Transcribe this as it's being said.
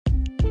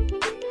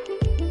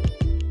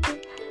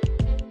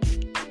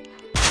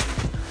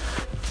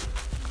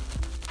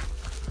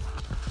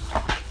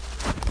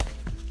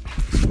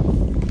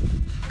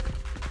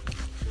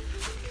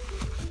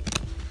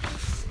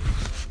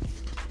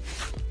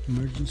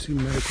Emergency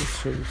medical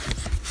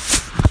services.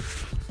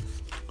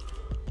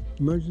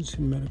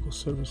 Emergency medical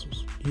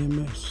services,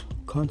 EMS,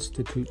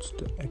 constitutes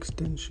the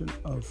extension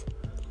of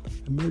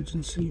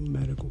emergency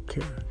medical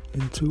care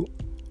into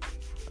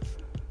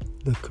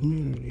the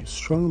community.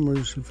 Strong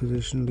emergency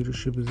physician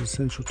leadership is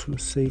essential to a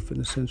safe and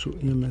essential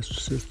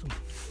EMS system.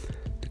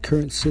 The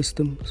current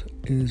system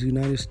in the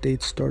United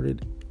States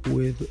started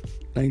with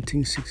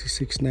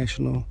 1966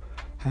 National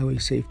Highway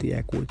Safety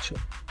Act, which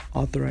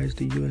authorized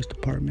the U.S.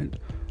 Department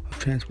of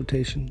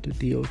Transportation,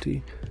 the DOT,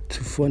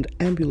 to fund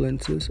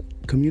ambulances,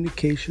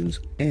 communications,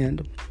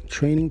 and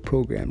training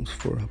programs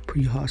for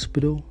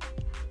pre-hospital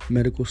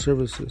medical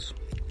services.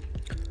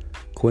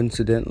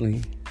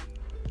 Coincidentally,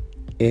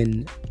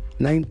 in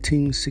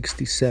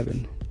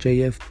 1967,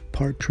 J.F.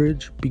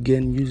 Partridge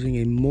began using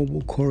a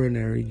mobile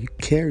coronary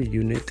care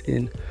unit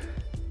in,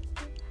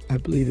 I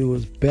believe it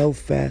was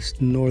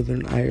Belfast,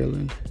 Northern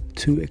Ireland,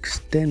 to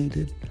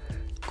extend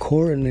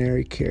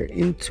coronary care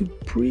into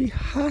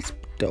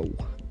pre-hospital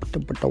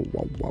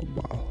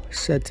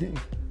setting.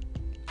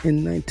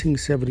 In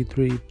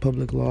 1973,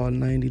 Public Law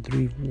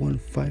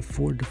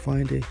 93154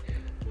 defined a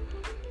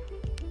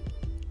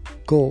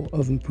goal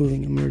of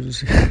improving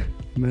emergency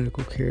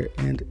medical care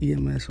and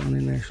EMS on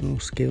a national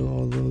scale,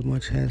 although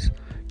much has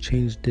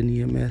changed in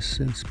EMS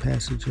since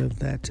passage of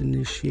that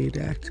Initiate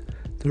Act.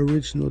 The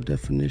original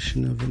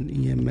definition of an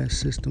EMS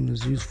system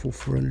is useful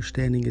for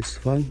understanding its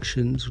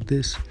functions.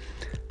 This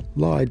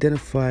law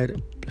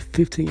identified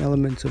 15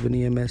 elements of an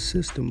EMS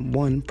system.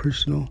 1.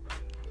 Personnel.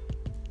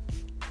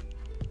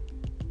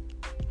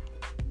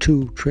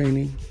 2.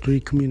 Training. 3.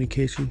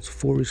 Communications.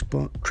 4.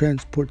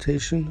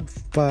 Transportation.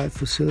 5.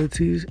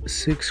 Facilities.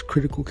 6.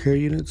 Critical care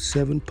units.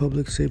 7.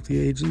 Public safety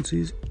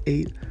agencies.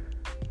 8.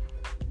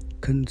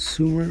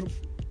 Consumer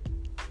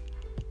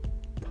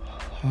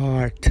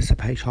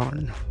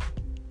participation.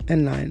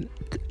 And 9.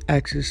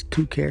 Access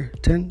to care.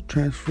 10.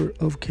 Transfer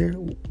of care.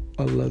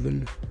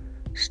 11.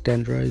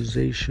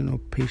 Standardization of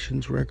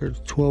patients'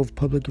 records. 12.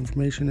 Public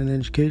information and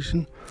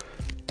education.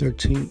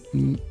 13.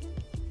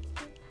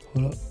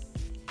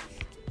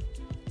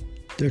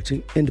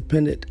 13.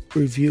 Independent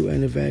review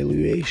and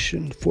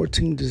evaluation.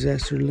 14.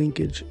 Disaster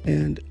linkage.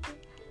 And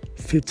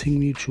 15.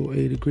 Mutual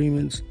aid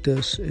agreements.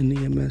 Thus, an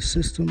EMS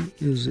system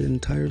is the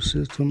entire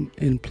system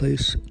in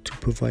place to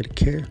provide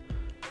care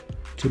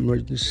to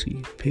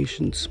emergency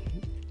patients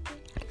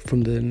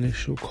from the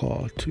initial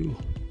call to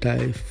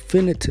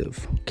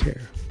definitive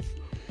care.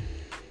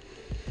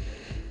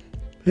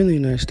 In the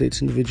United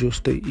States, individual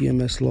state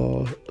EMS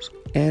laws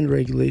and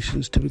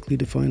regulations typically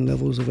define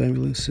levels of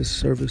ambulance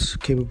service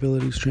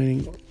capabilities,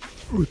 training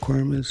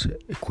requirements,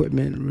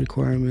 equipment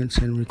requirements,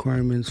 and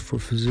requirements for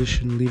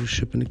physician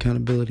leadership and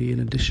accountability. In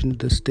addition,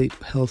 the state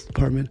health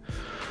department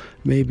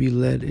may be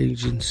lead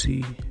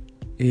agency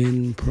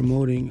in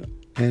promoting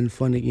and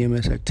funding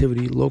EMS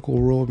activity. Local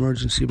rural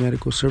emergency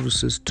medical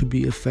services to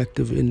be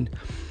effective in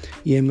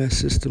EMS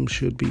systems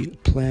should be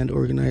planned,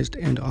 organized,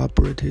 and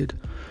operated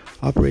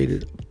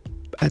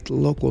at the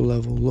local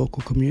level.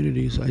 Local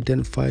communities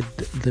identify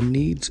the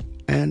needs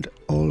and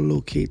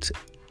allocate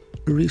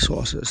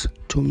resources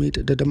to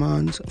meet the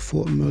demands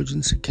for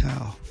emergency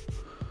care.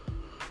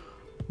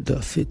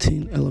 The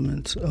 15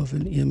 elements of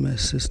an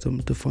EMS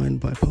system defined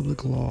by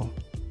Public Law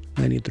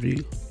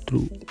 93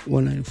 through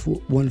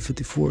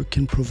 154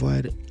 can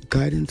provide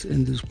guidance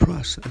in this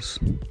process.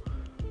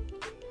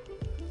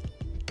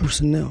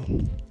 Personnel.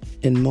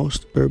 In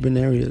most urban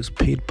areas,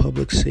 paid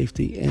public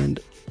safety and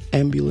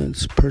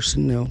ambulance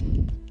personnel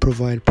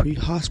provide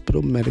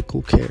pre-hospital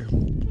medical care.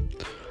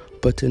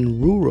 But in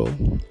rural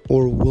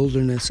or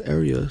wilderness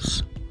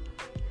areas,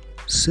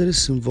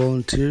 citizen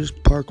volunteers,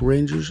 park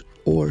rangers,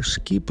 or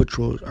ski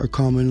patrols are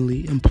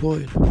commonly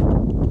employed.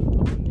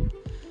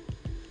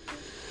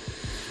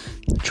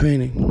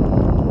 Training.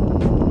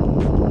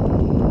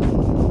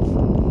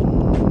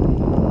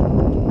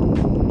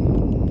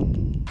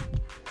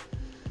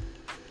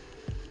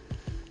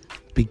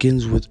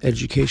 Begins with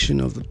education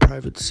of the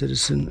private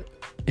citizen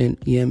and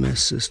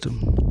EMS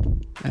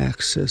system,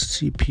 access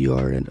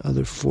CPR and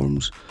other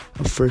forms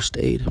of first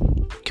aid.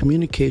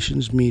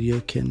 Communications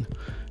media can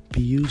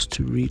be used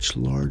to reach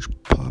large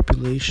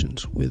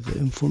populations with the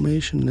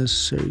information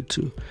necessary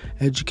to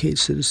educate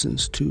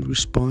citizens to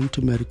respond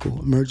to medical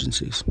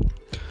emergencies.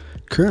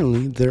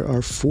 Currently, there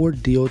are 4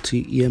 DOT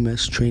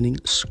EMS training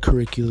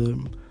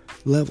curriculum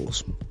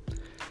levels.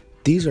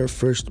 These are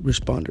First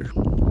Responder,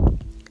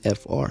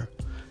 FR,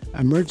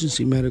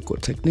 Emergency Medical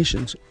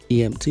Technicians,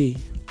 EMT,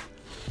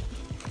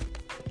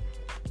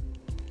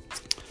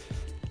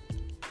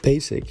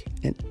 Basic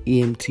and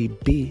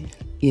EMT-B,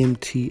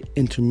 EMT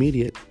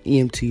Intermediate,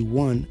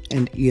 EMT-1,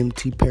 and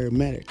EMT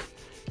Paramedic,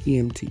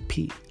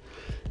 EMT-P.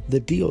 The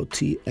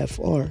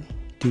DOT-FR,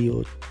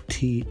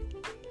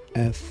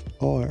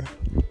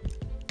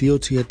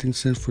 DOT I think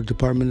stands for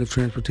Department of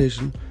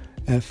Transportation,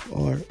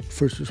 FR,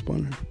 First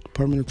Responder,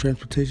 Department of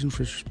Transportation,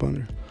 First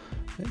Responder,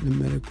 and the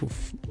Medical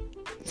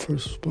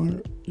First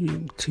Responder,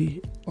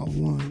 EMT,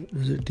 1.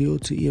 Is it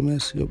DOT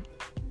EMS? Yep,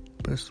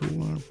 that's the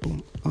one.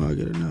 Boom. Oh, I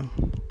get it now.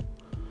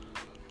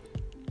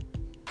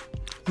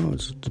 No,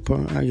 it's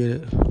department. I get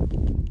it.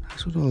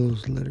 That's what all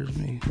those letters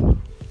mean.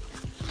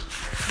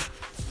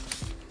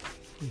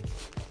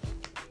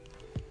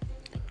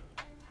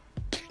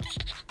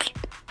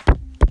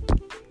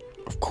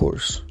 Of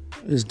course,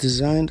 is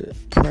designed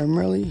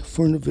primarily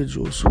for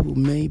individuals who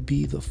may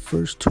be the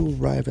first to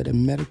arrive at a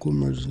medical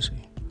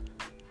emergency.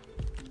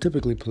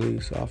 Typically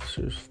police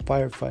officers,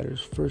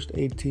 firefighters, first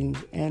aid teams,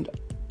 and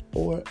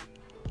or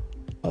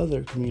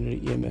other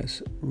community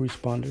EMS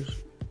responders.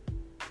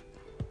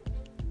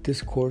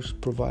 This course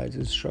provides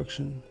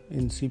instruction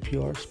in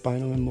CPR,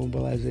 spinal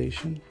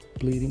immobilization,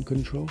 bleeding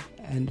control,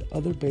 and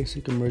other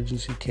basic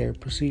emergency care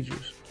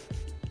procedures.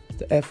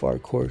 The FR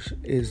course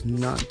is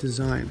not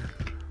designed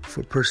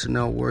for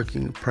personnel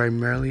working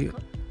primarily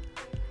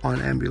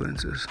on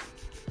ambulances.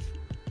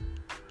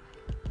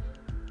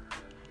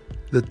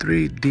 The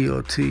 3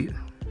 DOT,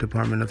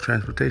 Department of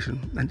Transportation,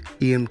 and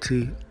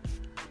EMT,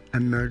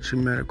 Emergency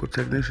Medical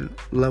Technician,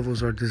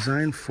 levels are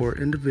designed for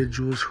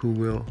individuals who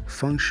will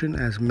function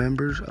as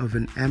members of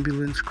an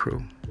ambulance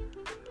crew.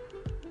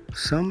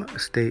 Some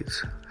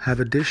states have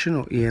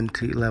additional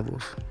EMT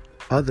levels,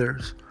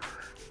 others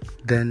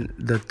than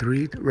the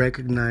 3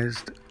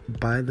 recognized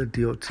by the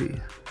DOT.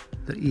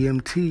 The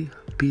EMT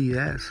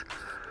BS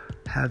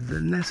have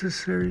the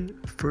necessary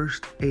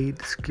first aid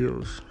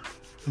skills.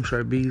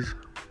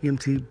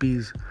 EMT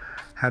Bs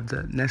have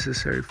the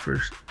necessary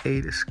first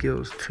aid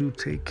skills to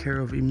take care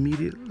of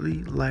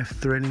immediately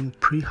life-threatening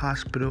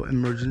pre-hospital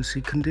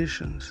emergency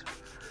conditions.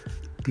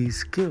 These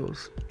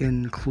skills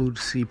include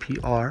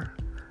CPR,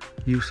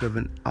 use of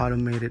an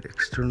automated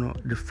external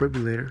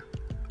defibrillator,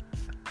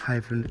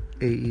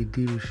 AED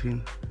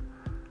machine,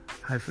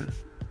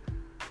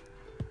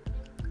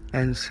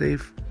 and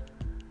safe,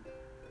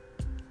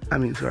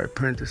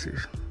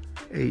 parentheses,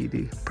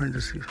 AED,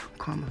 parentheses,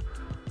 comma,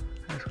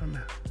 that's what I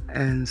meant,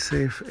 and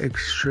safe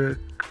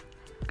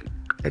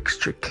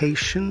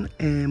extrication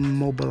and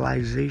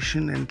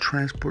mobilization and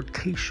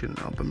transportation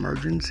of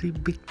emergency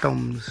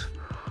victims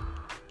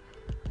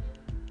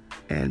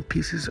and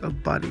pieces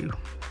of body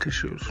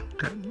tissues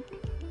that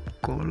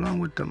go along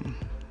with them.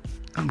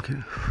 I'm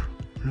kidding.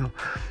 No.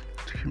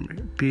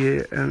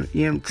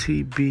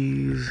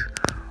 EMTBs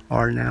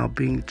are now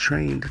being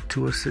trained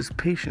to assist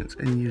patients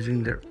in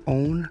using their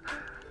own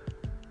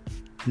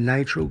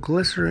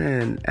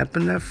nitroglycerin,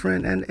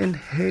 epinephrine, and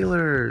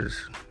inhalers.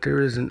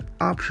 There is an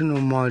optional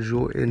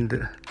module in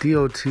the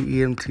DOT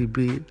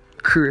EMTB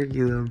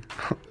curriculum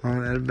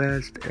on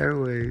advanced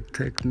airway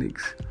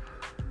techniques,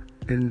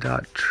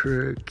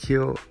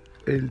 endotracheal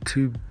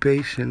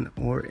intubation,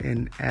 or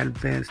an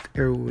advanced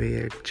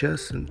airway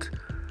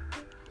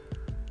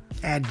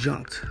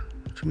adjunct.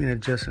 What do you mean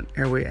adjacent?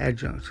 Airway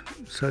adjunct,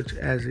 such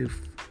as a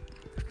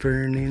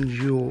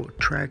pharyngeal,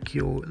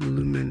 tracheal,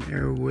 lumen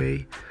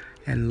airway,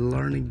 and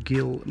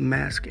laryngeal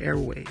mask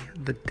airway.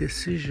 The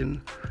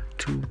decision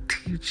to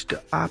teach the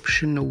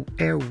optional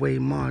airway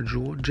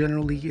module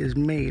generally is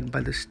made by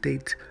the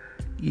state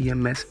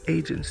EMS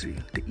agency.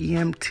 The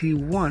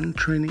EMT1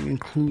 training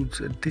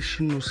includes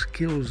additional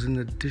skills in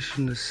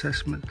addition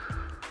assessment,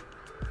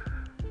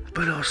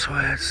 but also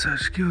adds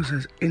such skills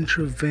as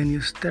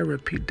intravenous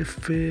therapy,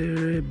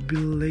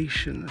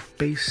 defibrillation,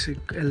 basic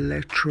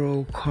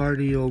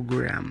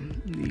electrocardiogram,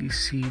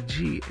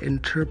 ECG,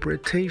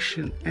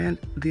 interpretation, and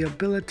the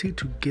ability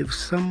to give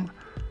some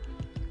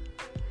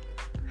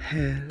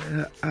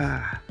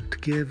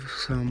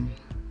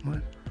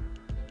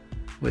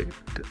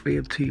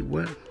EMT,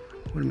 what?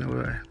 What am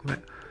I?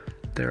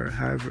 There are,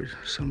 however,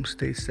 some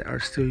states that are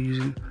still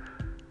using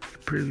the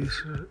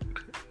previous,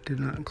 did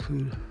not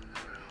include.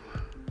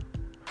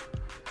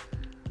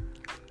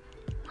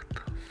 What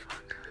the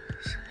fuck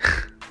is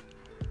it?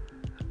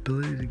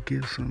 Ability to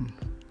give some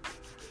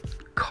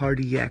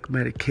cardiac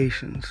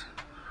medications.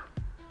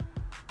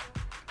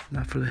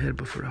 Not for the head,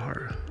 but for the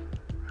heart,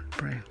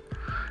 brain.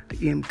 The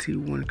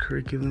EMT1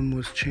 curriculum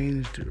was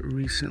changed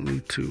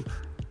recently to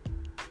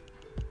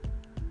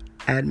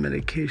add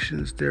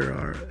medications. There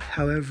are,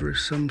 however,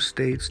 some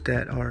states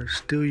that are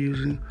still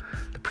using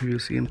the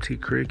previous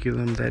EMT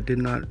curriculum that did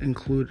not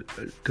include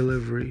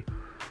delivery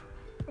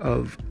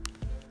of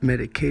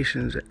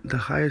medications. The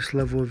highest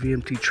level of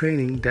EMT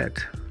training,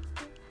 that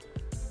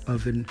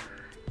of an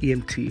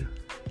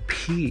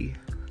EMT-P,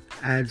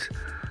 adds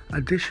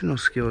additional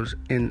skills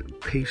in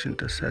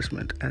patient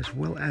assessment as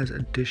well as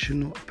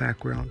additional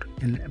background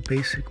in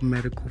basic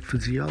medical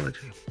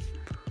physiology.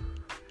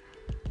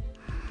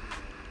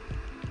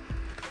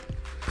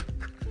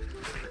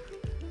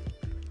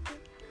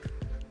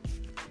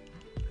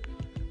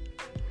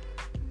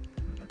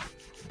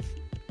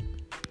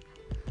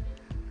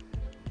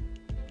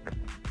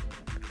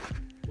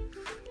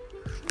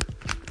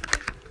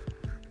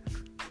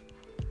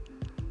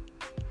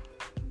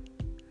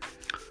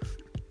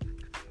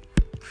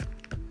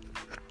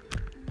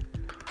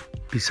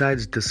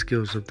 Besides the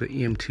skills of the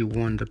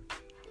EMT1, the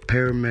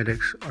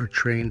paramedics are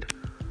trained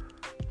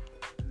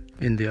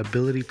in the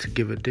ability to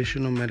give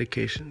additional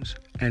medications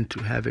and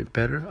to have a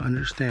better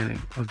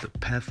understanding of the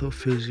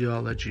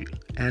pathophysiology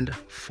and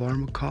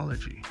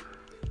pharmacology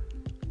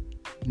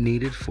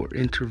needed for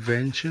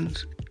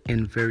interventions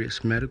in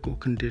various medical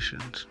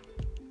conditions.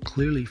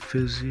 Clearly,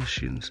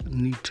 physicians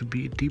need to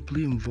be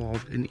deeply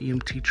involved in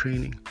EMT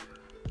training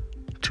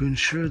to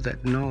ensure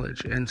that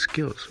knowledge and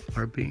skills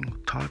are being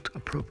taught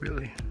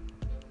appropriately.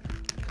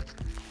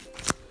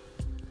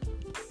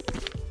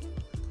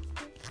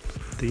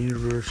 The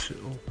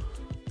universal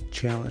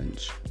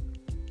challenge: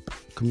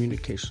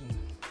 communication.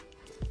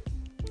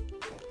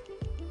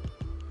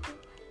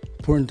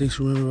 Important things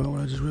to remember about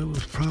what I just read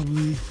was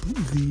probably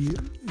the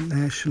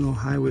National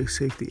Highway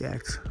Safety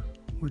Act,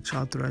 which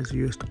authorized the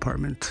U.S.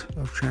 Department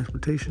of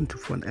Transportation to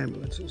fund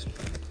ambulances.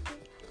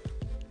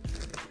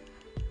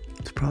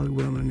 It's probably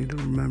what I'm going to need to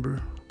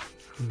remember.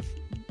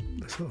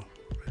 So,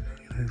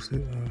 United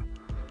States,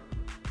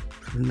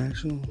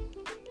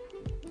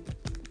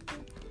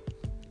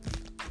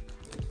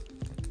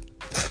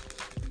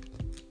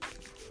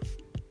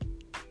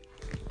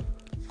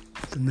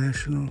 the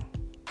National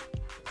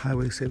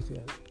Highway Safety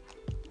Act.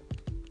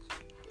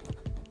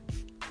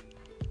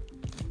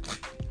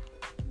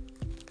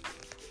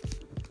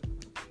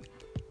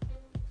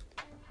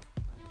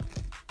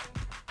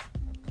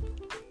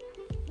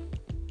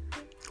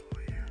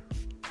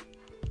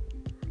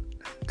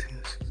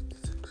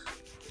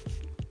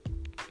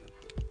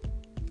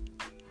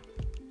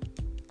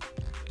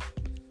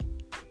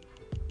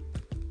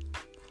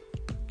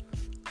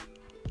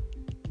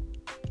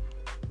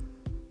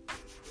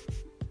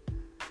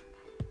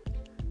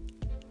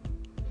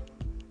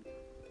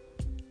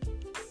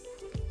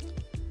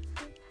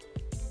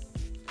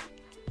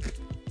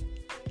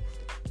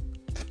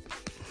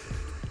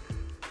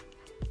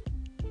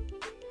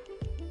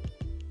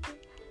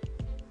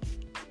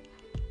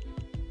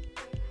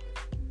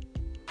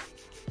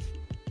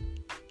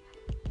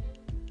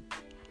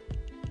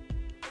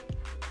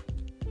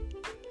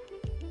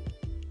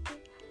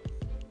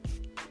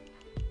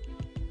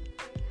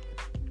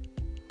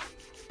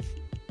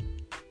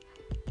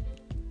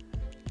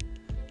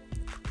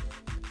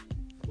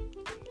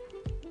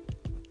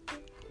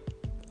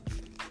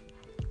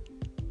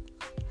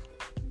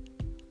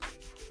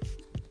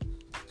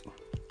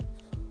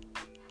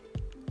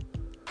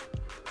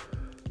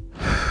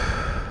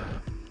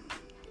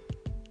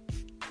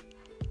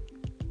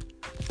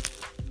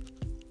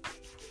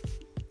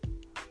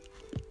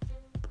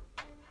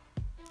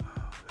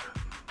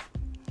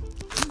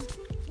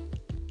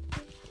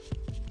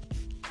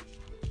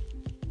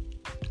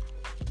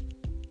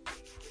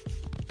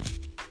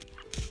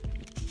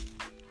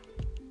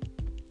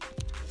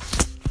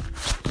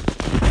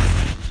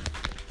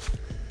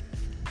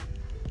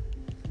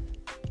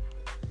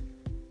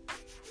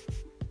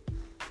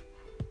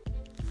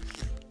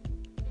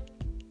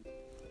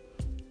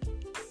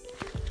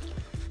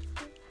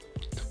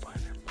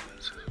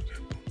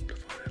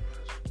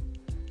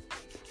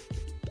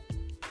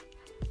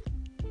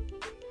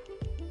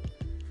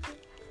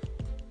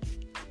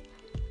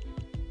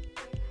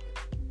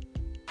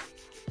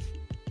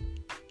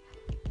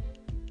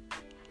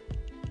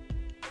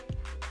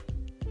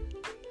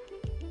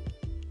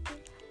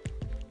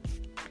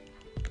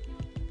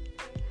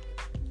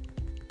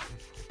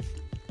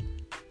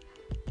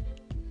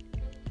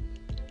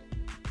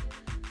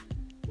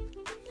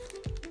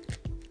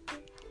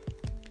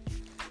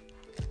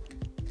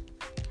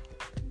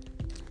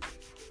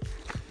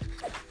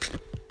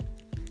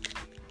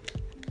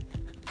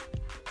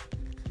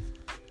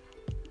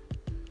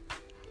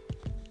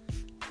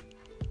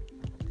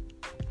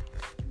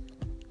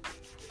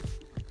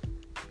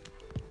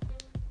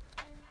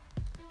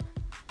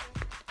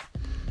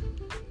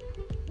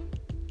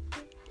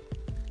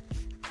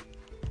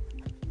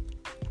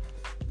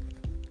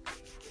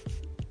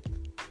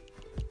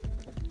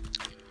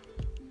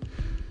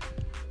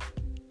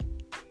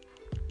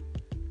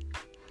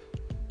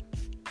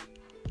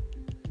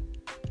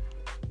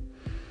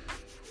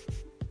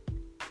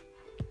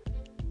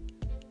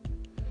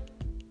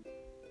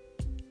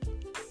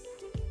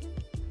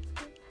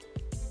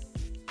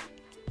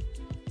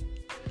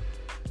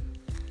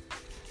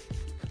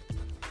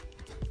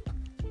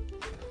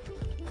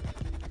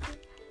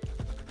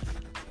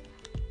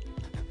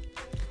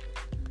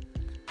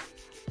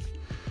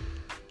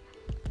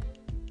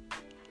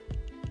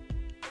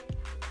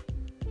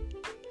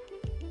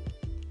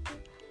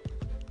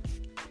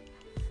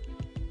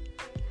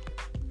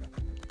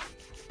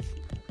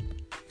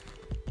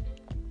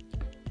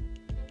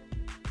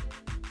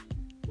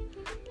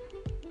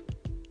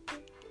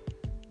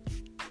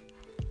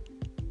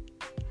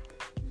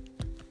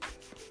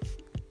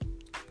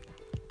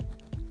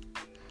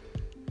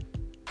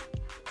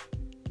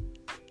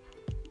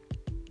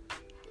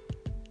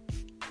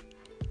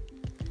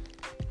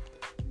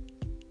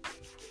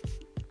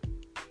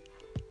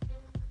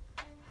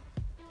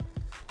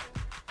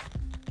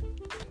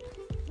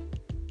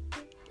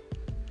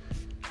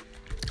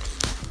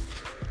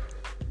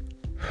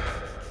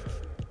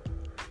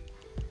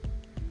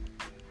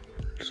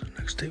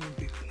 Next day would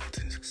be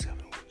 1967,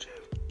 which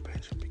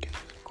Benjamin began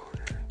in the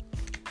corner.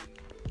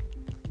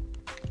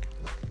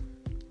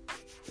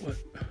 What?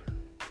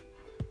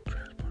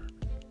 Transport.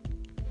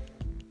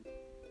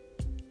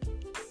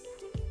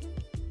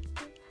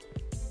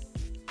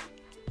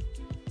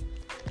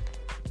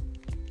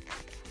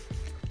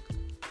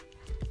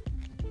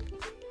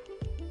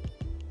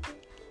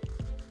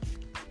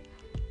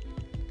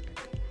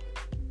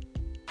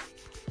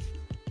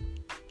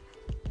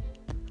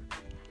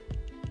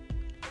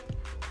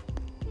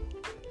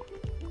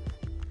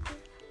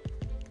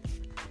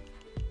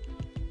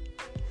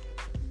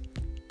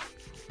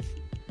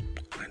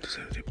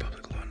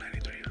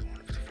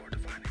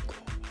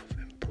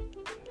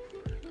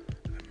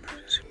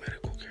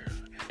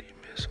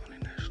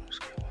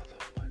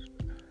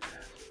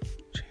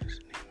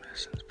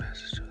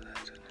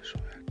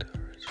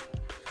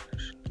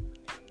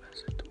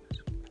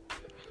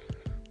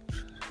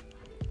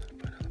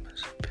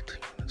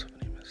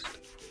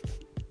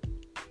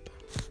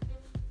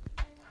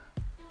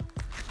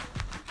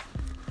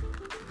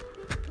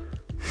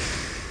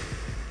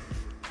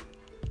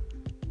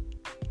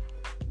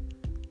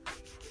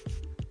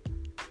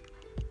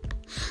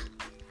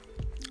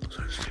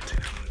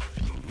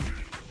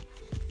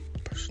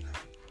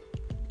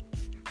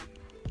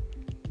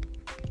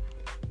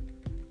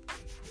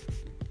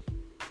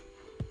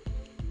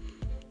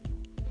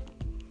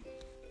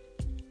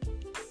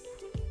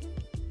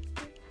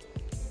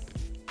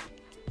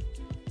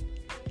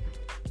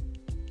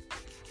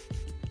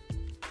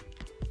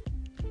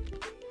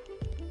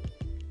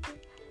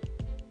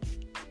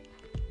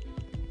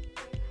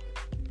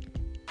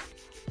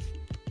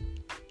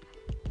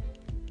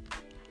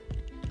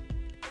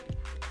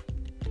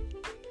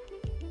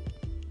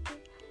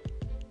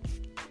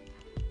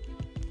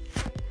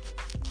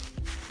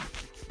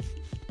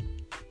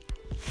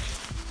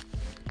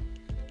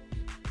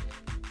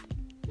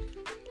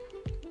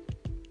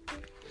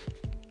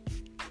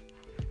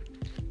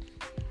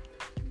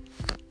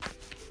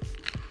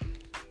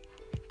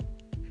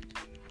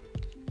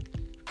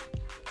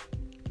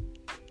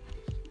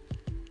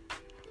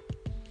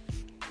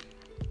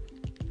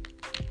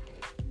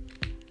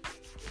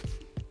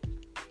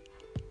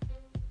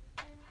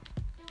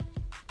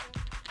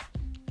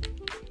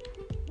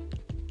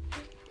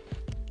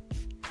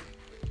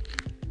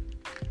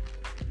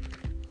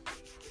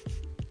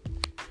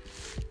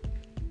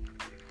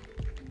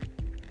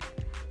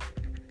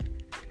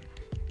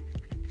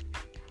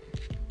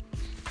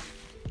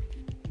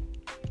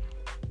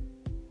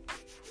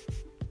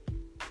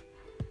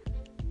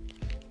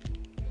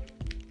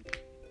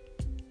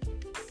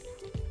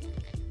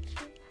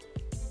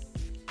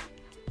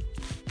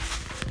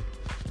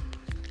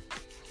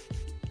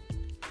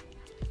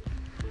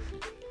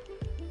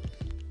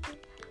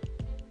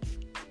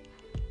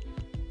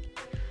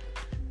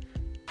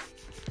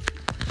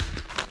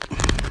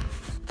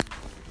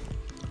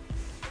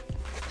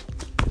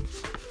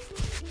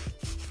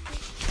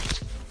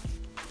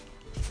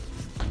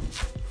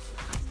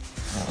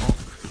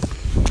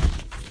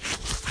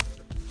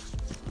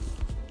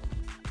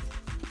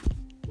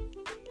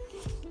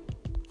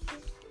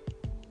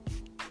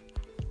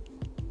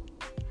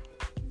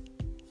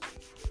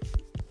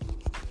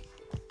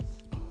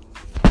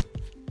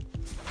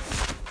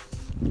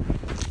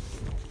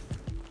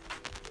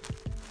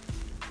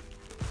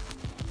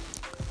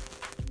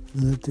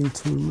 Another thing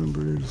to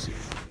remember is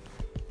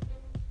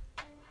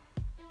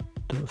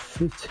the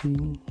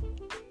 15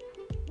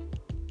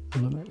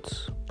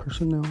 elements: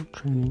 personnel,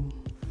 training,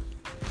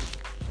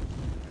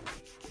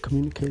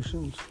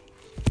 communications,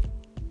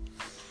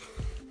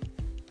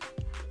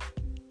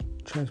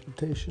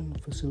 transportation,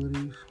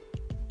 facilities,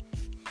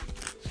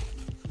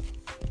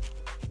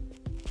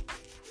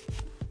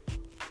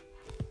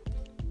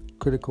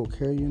 critical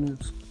care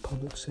units,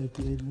 public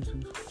safety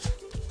agencies.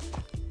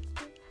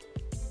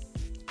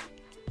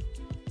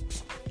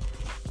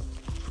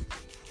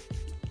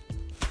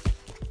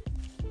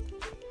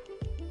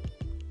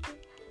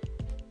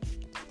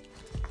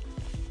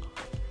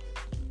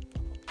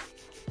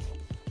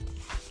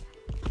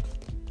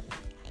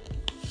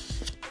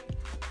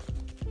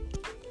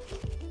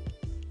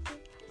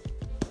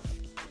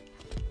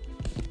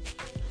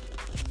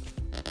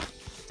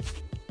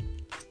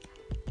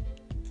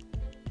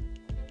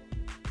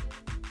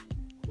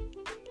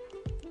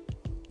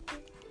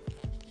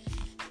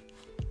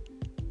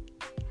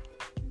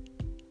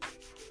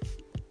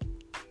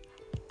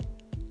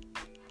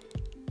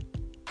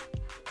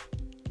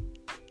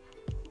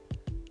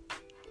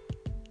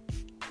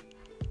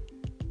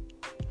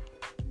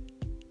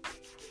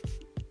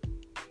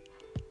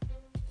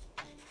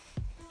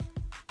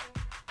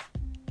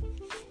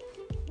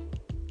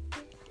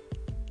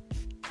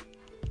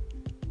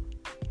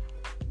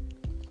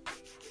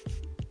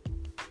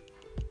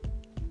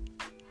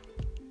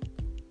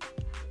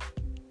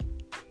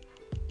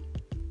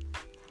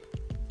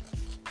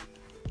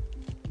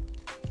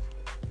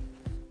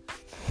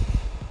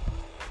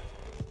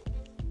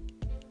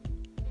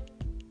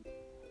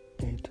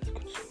 Aid to the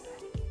consumer.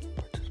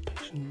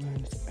 Participation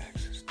means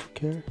access to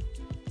care.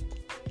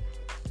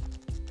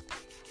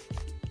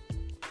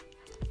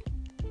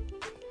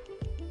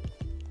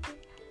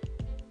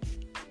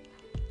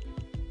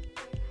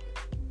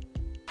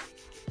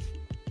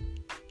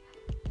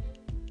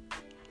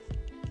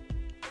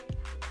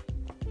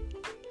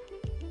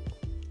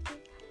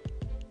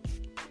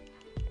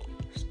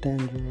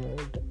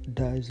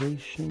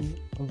 Standardization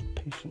of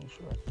patients'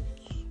 records.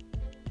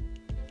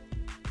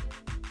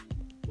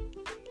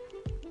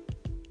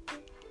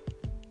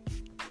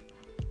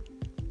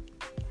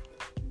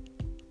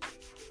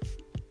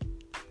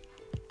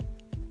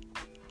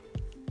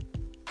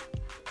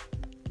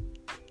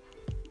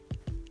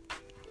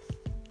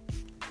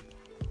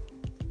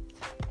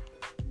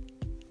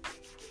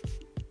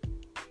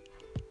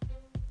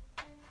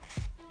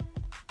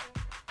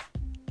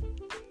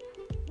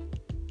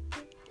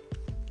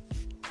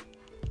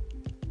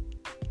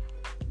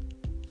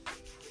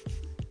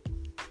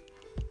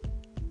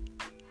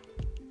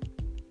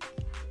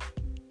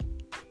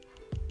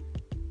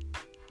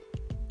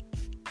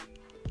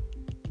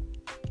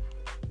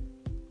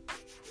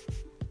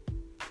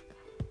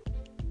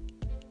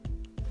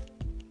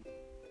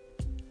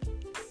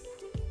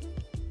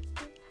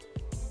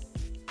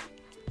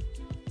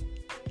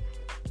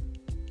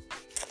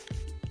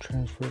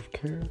 Transfer of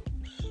care,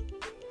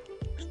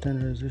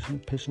 standardization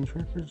of patients'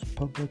 records,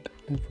 public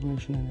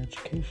information and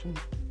education.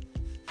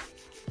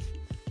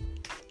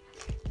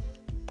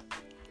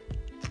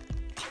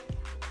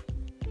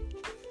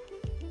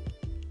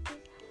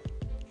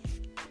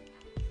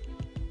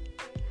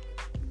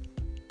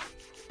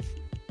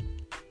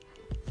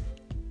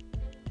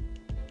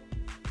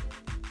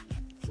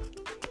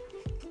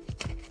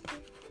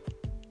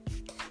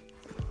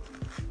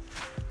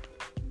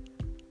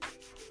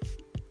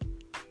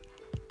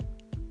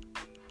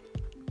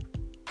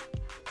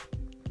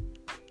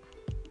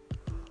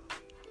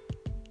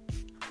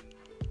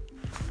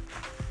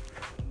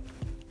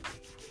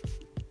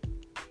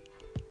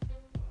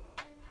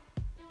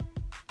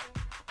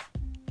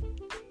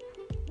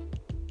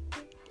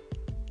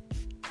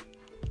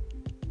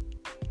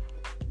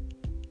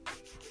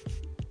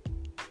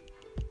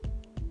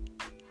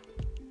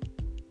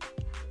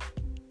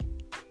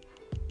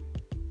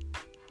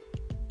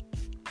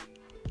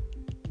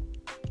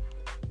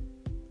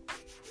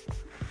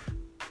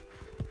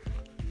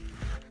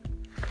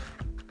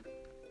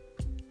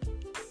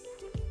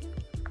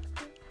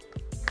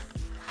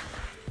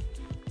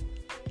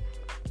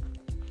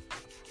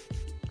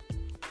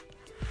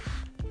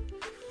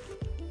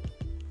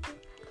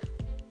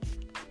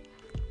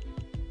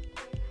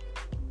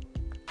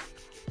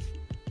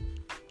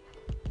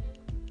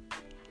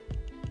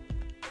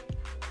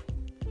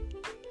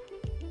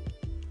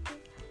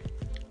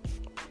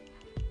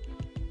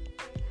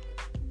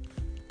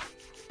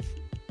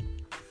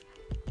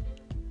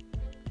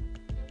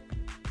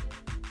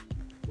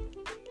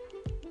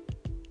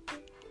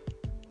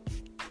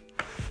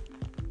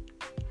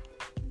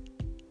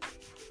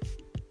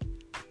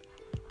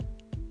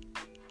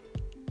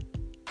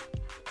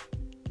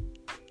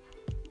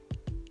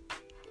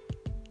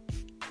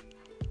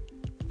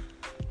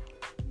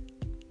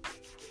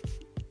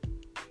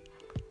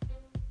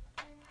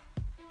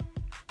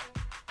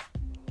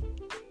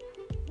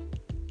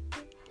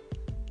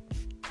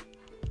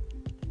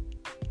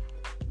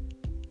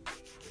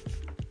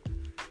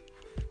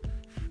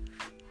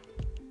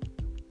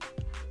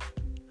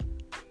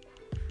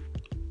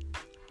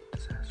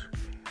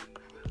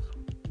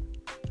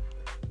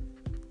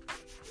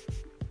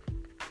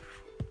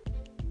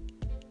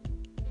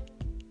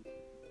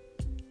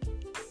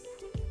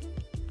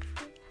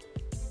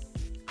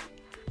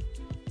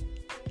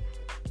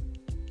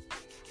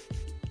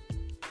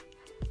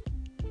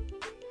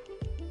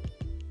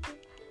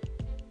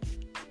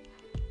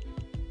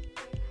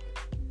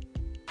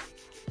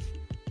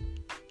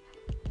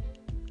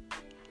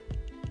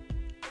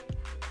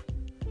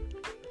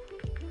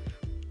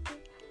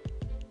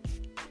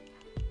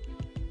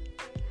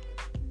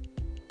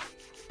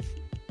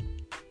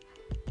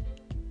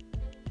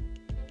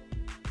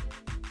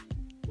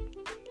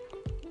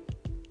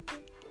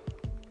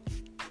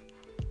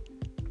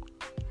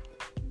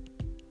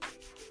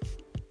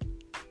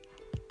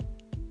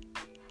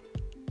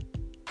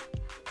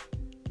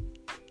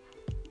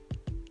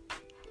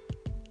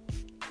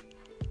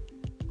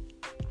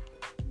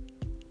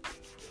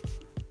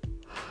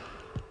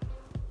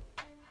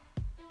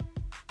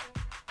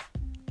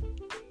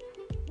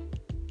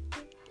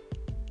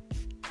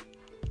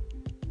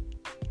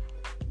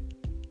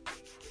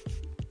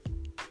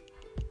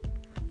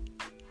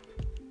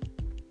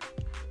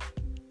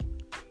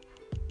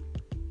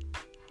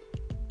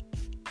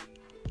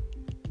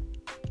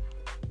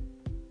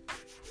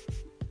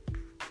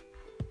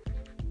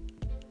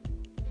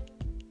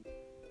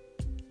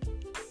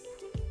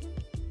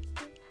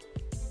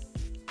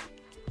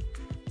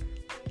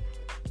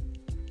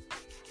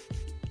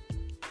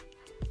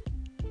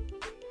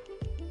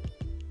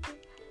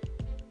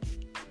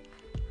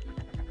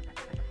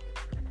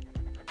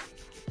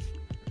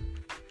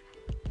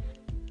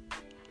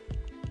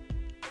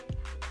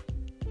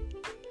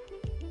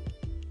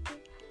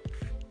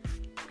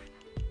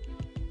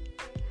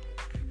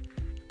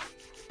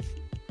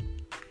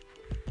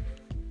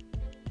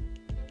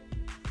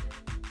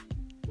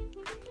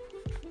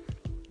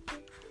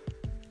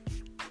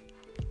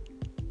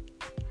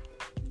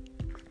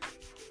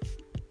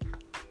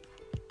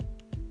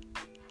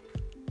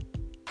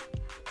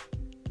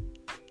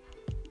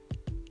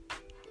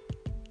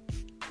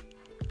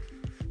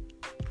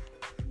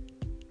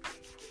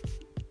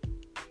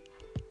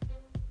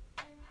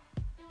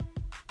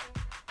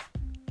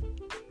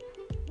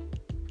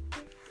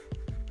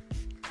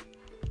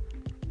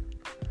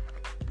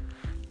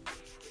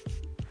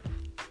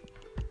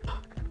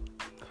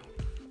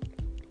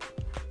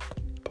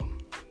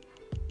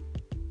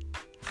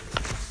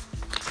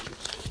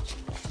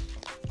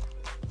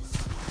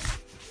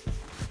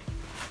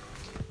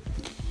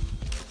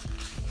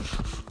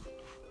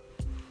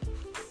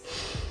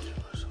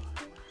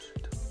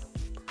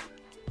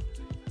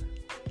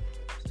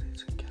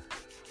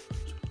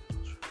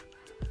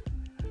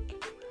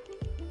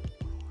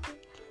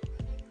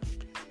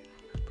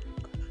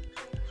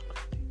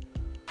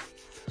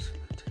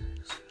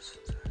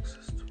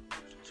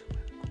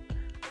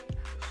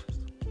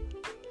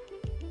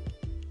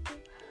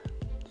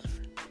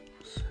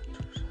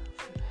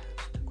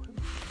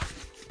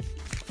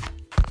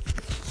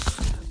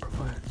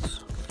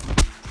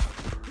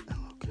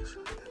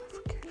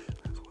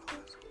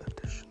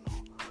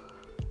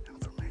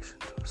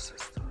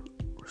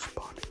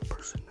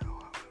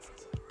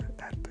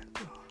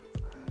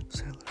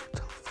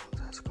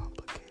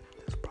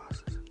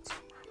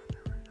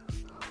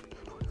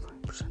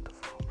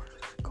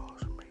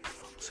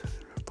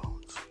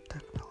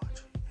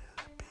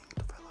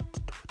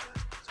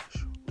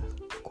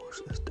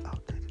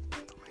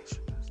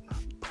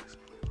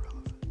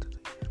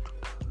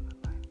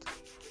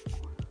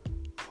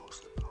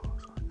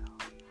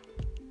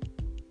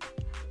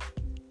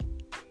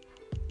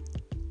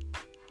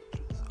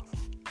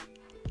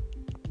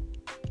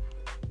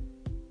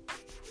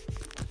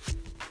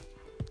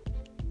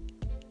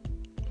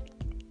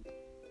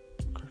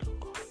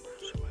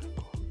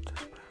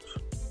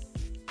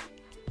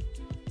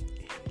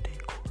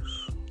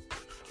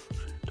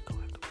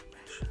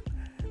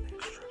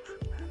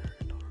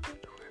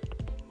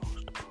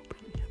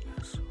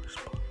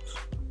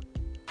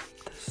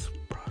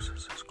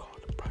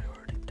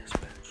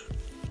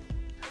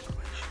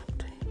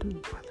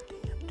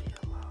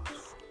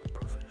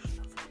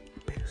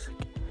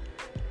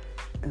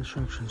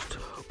 Instructions to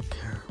help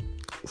care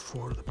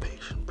for the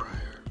patient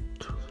prior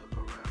to the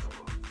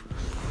arrival of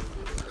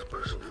EMS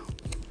personnel.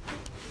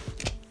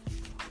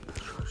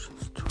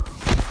 Instructions to help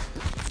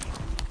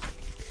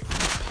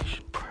the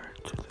patient prior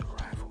to the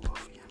arrival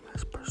of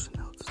EMS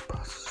personnel. This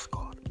process is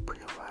called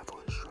pre-arrival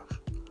instruction.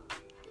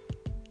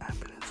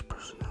 Ambulance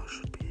personnel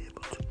should be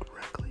able to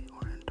directly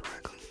or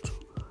indirectly to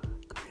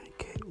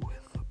communicate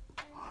with the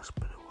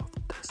hospital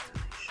of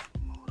destination.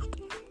 Most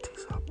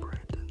EMTs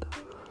operate in the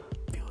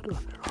field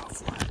under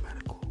offline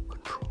medical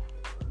control,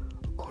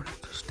 according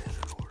to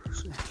standard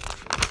orders and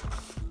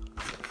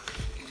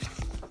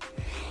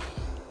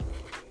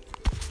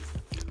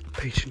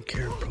patient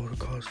care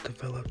protocols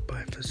developed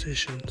by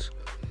physicians.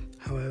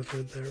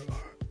 However, there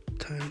are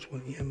times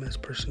when EMS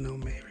personnel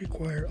may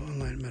require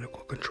online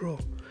medical control,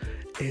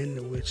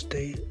 in which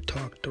they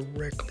talk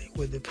directly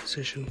with the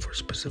physician for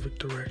specific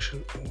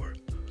direction or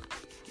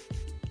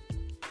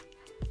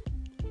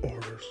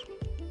orders.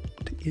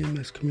 The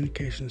EMS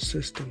communication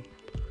system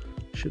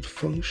should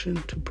function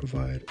to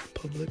provide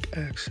public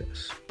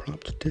access,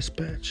 prompt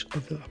dispatch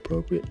of the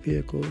appropriate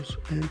vehicles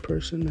and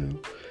personnel,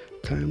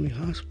 timely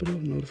hospital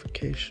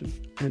notification,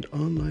 and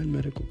online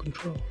medical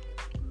control.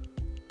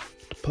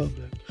 The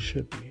public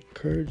should be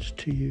encouraged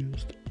to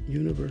use the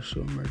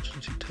universal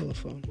emergency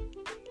telephone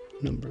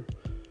number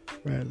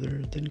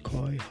rather than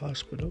call a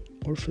hospital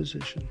or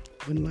physician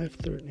when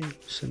life-threatening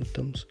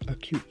symptoms,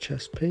 acute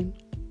chest pain,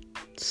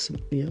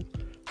 dyspnea,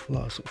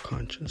 loss of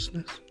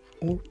consciousness,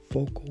 or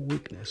vocal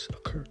weakness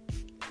occur.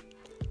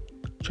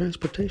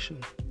 Transportation.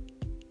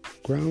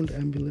 Ground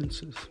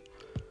ambulances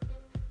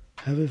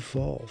have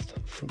evolved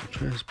from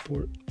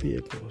transport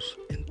vehicles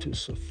into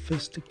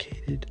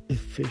sophisticated,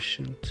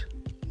 efficient,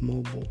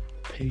 mobile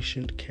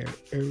patient care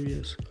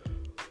areas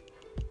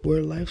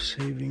where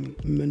life-saving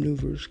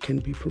maneuvers can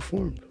be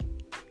performed.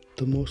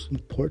 The most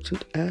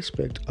important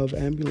aspect of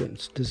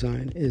ambulance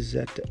design is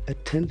that the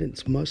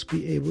attendants must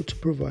be able to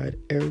provide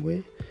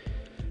airway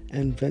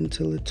and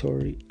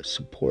ventilatory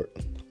support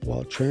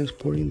while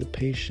transporting the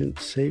patient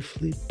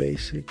safely.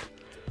 Basic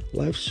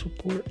life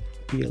support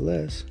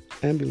BLS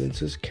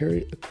ambulances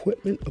carry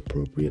equipment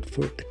appropriate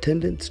for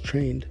attendants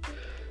trained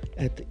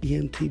at the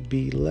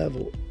EMTB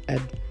level.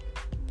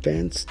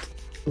 Advanced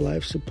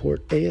life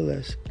support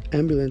ALS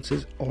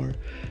ambulances are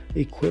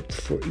equipped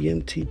for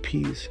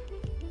EMTPs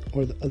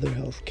or the other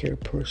healthcare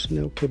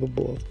personnel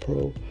capable of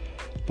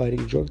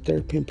providing drug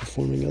therapy and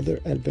performing other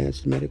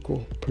advanced medical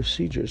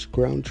procedures.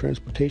 Ground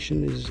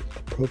transportation is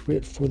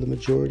appropriate for the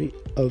majority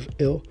of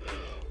ill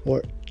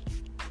or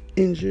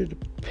injured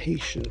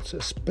patients,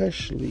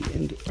 especially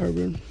in the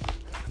urban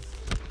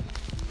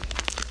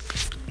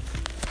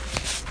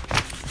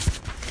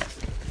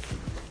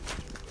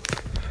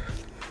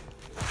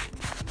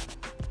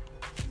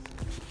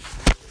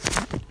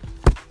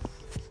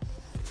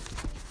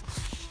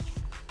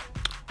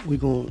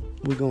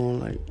we're going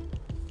like